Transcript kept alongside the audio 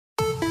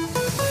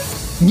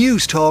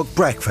News Talk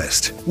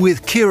Breakfast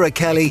with Ciara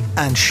Kelly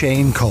and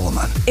Shane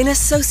Coleman. In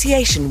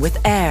association with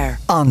AIR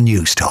On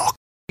News Talk.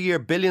 Year,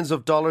 billions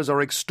of dollars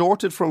are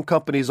extorted from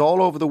companies all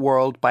over the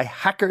world by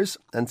hackers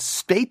and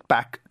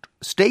state-backed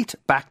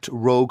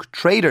rogue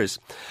traders.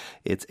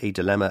 It's a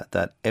dilemma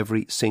that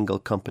every single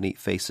company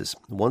faces.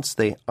 Once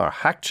they are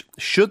hacked,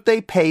 should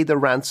they pay the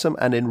ransom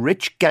and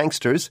enrich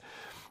gangsters,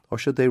 or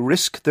should they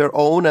risk their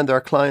own and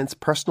their clients'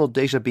 personal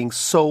data being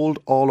sold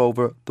all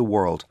over the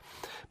world?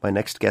 My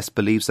next guest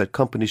believes that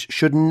companies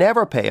should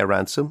never pay a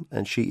ransom,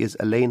 and she is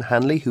Elaine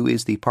Hanley, who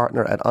is the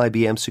partner at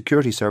IBM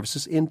Security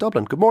Services in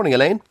Dublin. Good morning,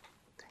 Elaine.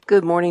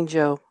 Good morning,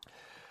 Joe.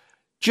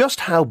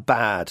 Just how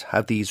bad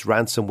have these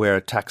ransomware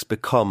attacks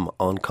become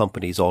on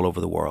companies all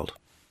over the world?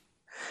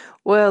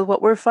 Well,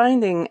 what we're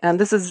finding, and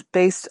this is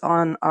based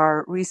on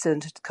our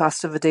recent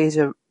cost of a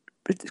data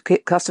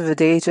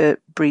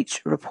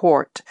breach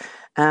report,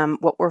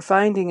 what we're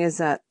finding is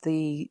that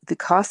the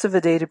cost of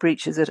a data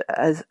breach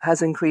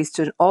has increased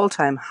to an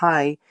all-time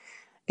high,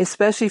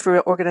 especially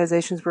for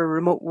organizations where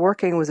remote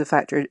working was a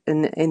factor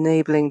in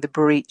enabling the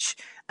breach.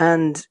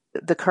 And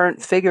the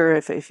current figure,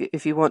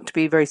 if you want to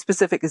be very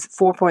specific, is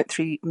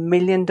 $4.3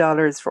 million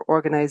for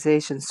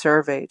organizations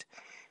surveyed.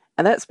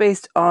 And that's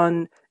based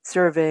on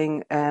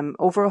surveying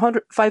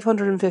over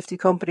 550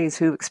 companies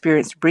who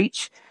experienced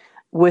breach,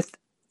 with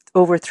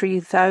over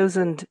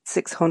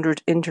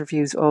 3,600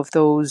 interviews of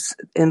those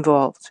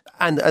involved.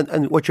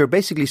 And what you're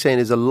basically saying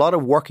is a lot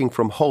of working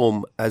from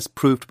home has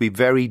proved to be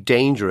very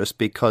dangerous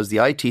because the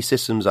IT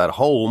systems at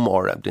home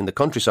or in the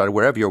countryside,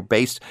 wherever you're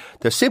based,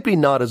 they're simply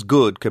not as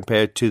good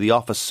compared to the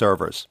office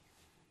servers.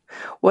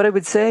 What I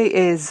would say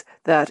is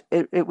that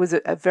it was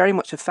a very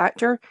much a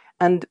factor,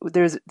 and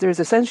there's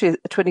essentially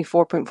a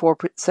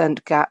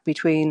 24.4% gap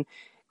between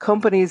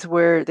companies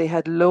where they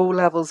had low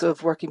levels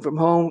of working from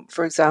home.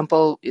 For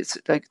example, it's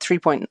like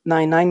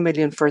 3.99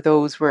 million for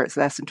those where it's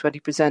less than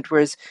 20%,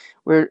 whereas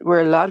where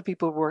a lot of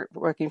people were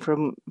working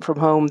from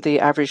home, the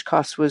average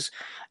cost was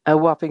a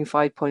whopping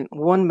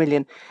 5.1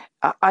 million.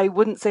 I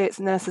wouldn't say it's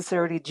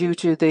necessarily due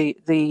to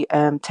the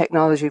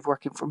technology of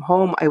working from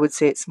home. I would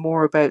say it's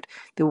more about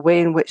the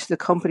way in which the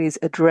companies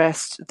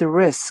addressed the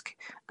risk.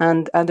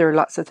 And there are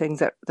lots of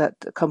things that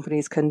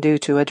companies can do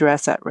to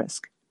address that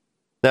risk.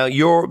 Now,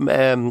 your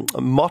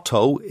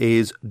motto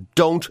is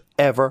don't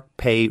ever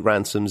pay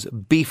ransoms,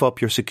 beef up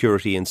your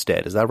security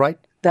instead. Is that right?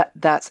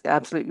 That's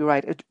absolutely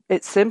right.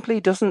 It simply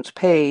doesn't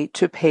pay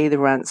to pay the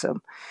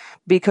ransom,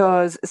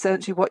 because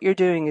essentially what you're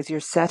doing is you're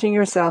setting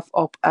yourself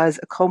up as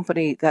a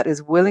company that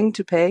is willing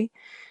to pay.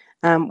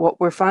 What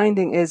we're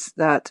finding is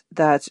that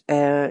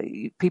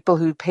people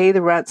who pay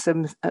the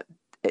ransom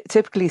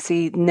typically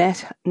see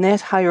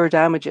net higher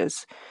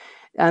damages,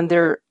 and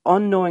they're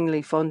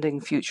unknowingly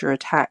funding future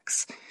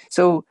attacks.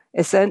 So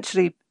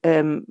essentially,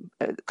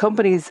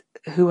 companies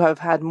who have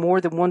had more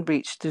than one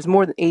breach, there's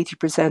more than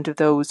 80% of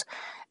those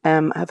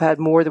have had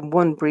more than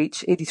one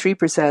breach,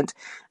 83%,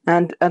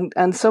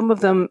 and some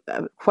of them,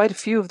 quite a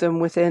few of them,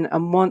 within a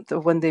month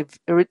of when they've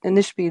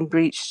initially been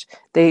breached,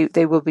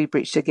 they will be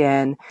breached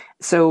again.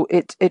 So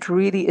it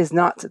really is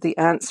not the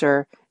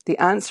answer. The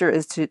answer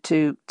is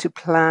to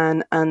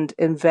plan and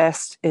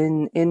invest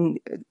in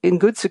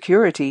good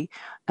security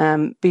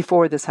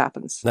before this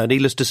happens. Now,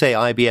 needless to say,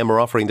 IBM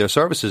are offering their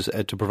services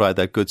to provide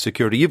that good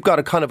security. You've got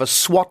a kind of a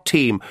SWAT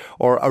team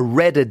or a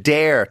Red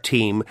Adair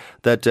team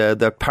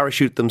that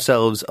parachute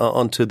themselves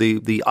onto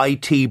the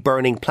IT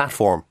burning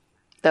platform.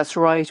 That's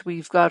right.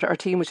 We've got our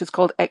team, which is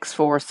called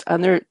X-Force,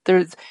 and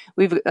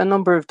we've a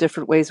number of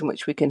different ways in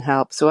which we can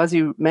help. So as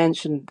you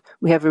mentioned,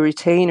 we have a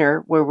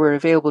retainer where we're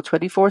available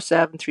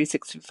 24/7,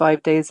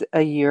 365 days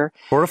a year.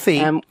 For a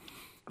fee.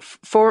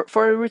 For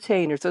a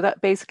retainer. So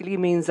that basically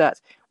means that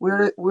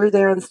we're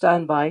there on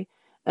standby.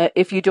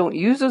 If you don't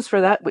use us for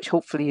that, which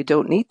hopefully you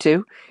don't need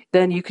to,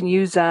 then you can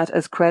use that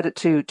as credit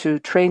to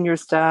train your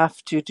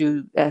staff, to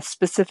do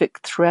specific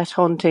threat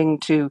hunting,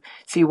 to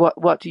see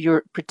what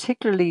you're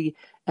particularly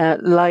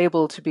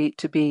liable to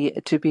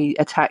be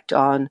attacked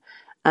on.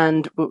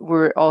 And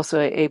we're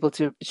also able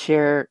to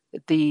share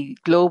the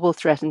global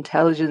threat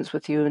intelligence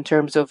with you in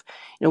terms of,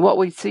 what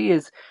we see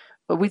is,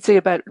 we'd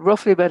say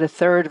roughly about a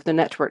third of the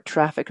network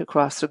traffic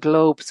across the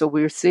globe. So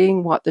we're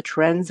seeing what the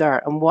trends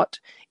are and what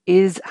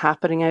is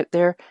happening out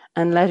there,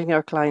 and letting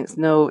our clients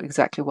know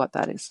exactly what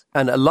that is.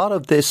 And a lot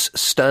of this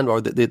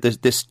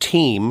this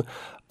team,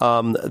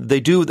 they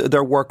do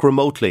their work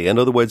remotely. In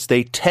other words,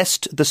 they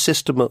test the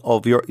system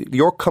of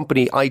your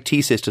company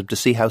IT system to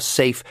see how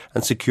safe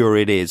and secure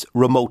it is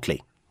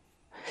remotely.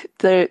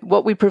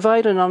 What we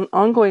provide on an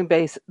ongoing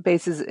basis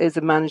is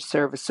a managed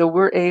service. So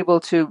we're able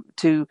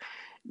to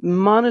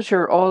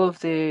monitor all of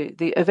the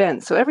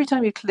events. So every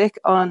time you click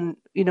on,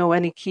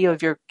 any key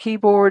of your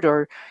keyboard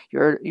or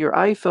your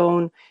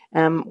iPhone,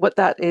 what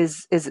that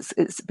is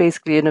it's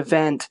basically an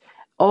event.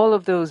 All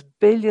of those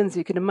billions,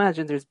 you can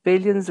imagine there's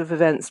billions of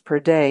events per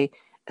day,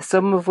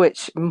 some of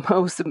which,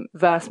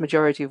 vast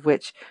majority of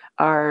which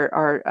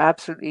are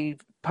absolutely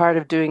part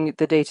of doing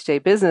the day-to-day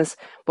business.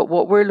 But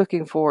what we're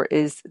looking for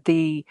is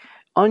the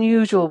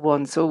unusual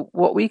ones. So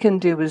what we can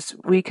do is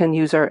we can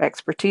use our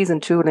expertise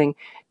and tooling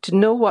to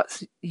know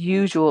what's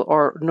usual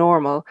or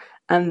normal.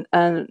 And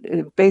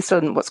based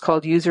on what's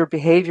called user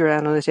behavior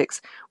analytics,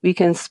 we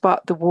can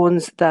spot the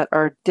ones that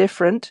are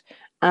different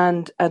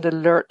and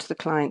alert the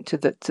client to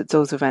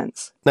those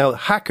events. Now,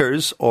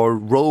 hackers or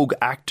rogue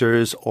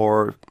actors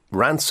or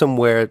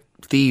ransomware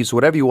thieves,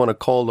 whatever you want to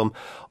call them,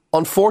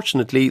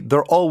 unfortunately,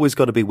 they're always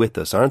going to be with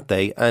us, aren't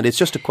they? And it's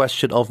just a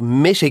question of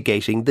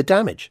mitigating the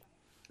damage.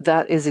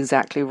 That is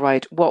exactly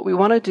right. What we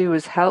want to do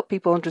is help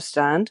people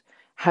understand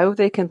how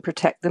they can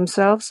protect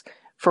themselves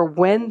for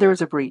when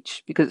there's a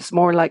breach, because it's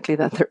more likely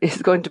that there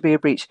is going to be a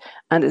breach,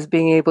 and is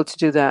being able to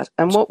do that.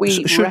 And what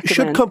we recommend...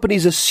 Should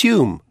companies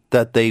assume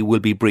that they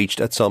will be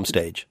breached at some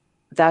stage?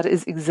 That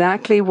is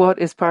exactly what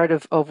is part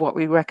of what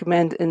we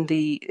recommend in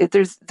the...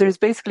 There's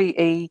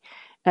basically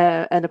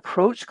an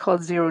approach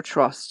called zero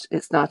trust.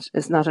 It's not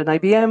an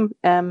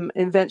IBM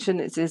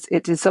invention.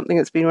 It is something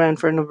that's been around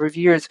for a number of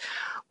years.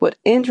 But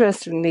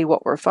interestingly,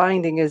 what we're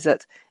finding is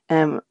that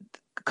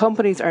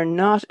companies are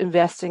not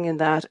investing in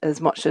that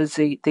as much as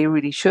they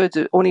really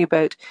should. Only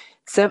about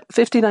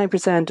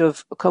 59%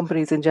 of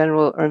companies in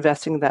general are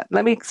investing in that.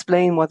 Let me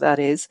explain what that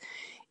is.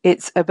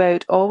 It's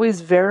about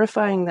always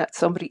verifying that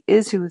somebody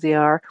is who they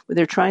are when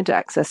they're trying to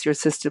access your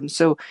system.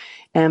 So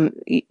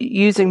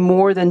using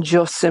more than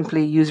just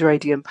simply user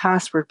ID and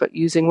password, but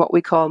using what we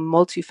call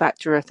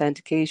multi-factor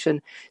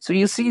authentication. So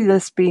you'll see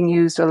this being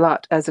used a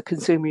lot as a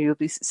consumer.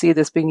 See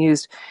this being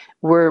used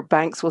where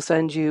banks will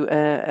send you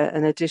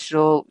an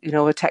additional,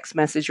 a text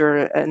message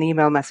or an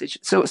email message.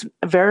 So it's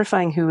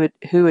verifying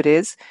who it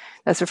is.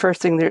 That's the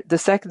first thing. The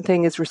second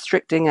thing is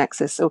restricting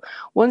access. So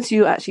once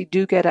you actually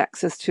do get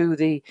access to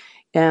the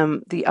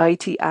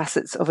IT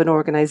assets of an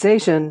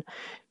organization,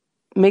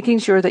 making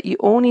sure that you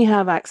only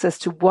have access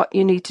to what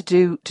you need to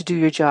do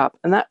your job.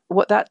 And that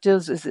what that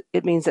does is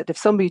it means that if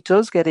somebody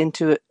does get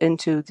into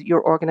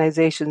your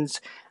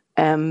organization's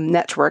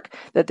network,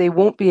 that they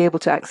won't be able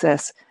to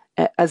access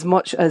as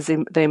much as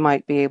they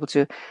might be able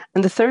to.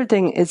 And the third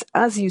thing is,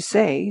 as you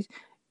say,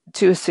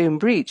 to assume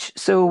breach.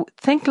 So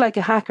think like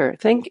a hacker.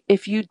 Think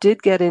if you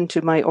did get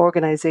into my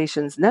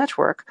organization's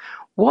network,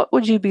 what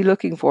would you be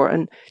looking for?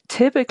 And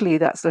typically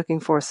that's looking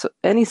for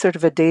any sort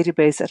of a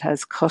database that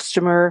has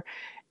customer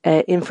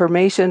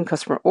information,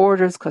 customer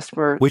orders,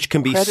 customer which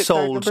can be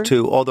sold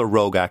to other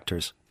rogue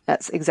actors.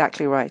 That's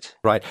exactly right.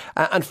 Right.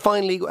 And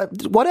finally,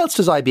 what else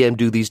does IBM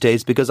do these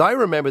days? Because I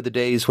remember the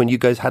days when you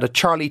guys had a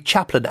Charlie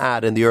Chaplin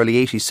ad in the early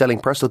 80s selling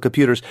personal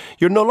computers.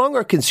 You're no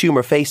longer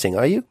consumer facing,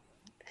 are you?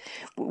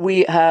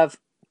 We have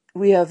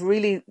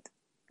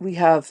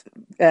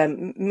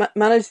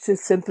managed to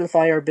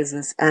simplify our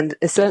business, and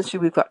essentially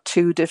we've got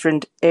two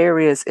different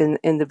areas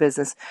in the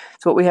business.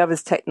 So what we have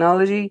is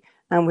technology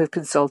and we have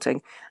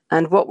consulting.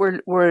 And what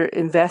we're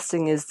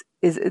investing is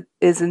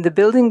in the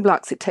building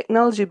blocks, the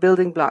technology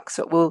building blocks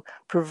that will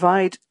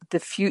provide the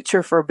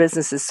future for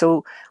businesses.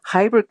 So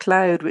hybrid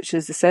cloud, which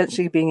is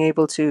essentially being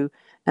able to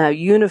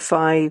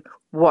unify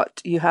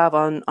what you have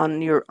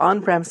on your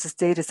on-premises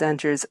data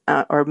centers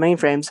or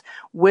mainframes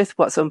with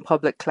what's on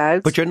public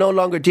clouds. But you're no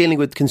longer dealing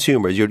with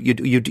consumers. You're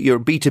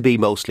B2B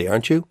mostly,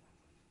 aren't you?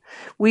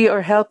 We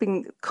are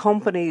helping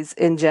companies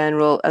in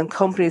general, and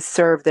companies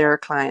serve their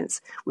clients.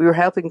 We are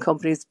helping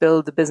companies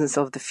build the business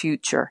of the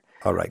future.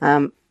 All right.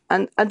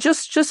 And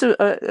just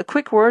a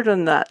quick word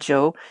on that,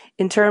 Joe,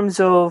 in terms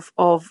of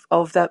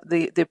that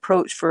the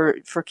approach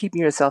for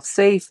keeping yourself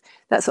safe.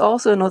 That's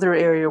also another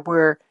area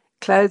where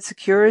cloud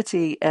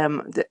security,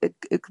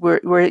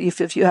 where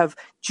if you have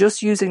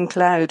just using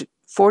cloud,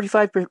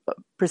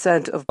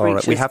 45% of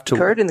breaches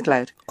occurred in the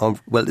cloud.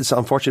 Well, it's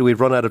unfortunately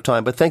we've run out of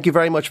time, but thank you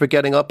very much for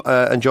getting up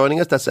and joining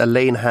us. That's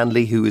Elaine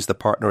Hanley, who is the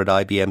partner at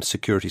IBM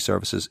Security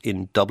Services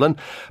in Dublin.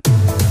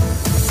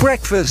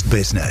 Breakfast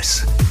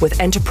Business with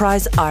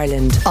Enterprise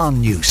Ireland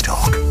on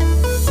Newstalk.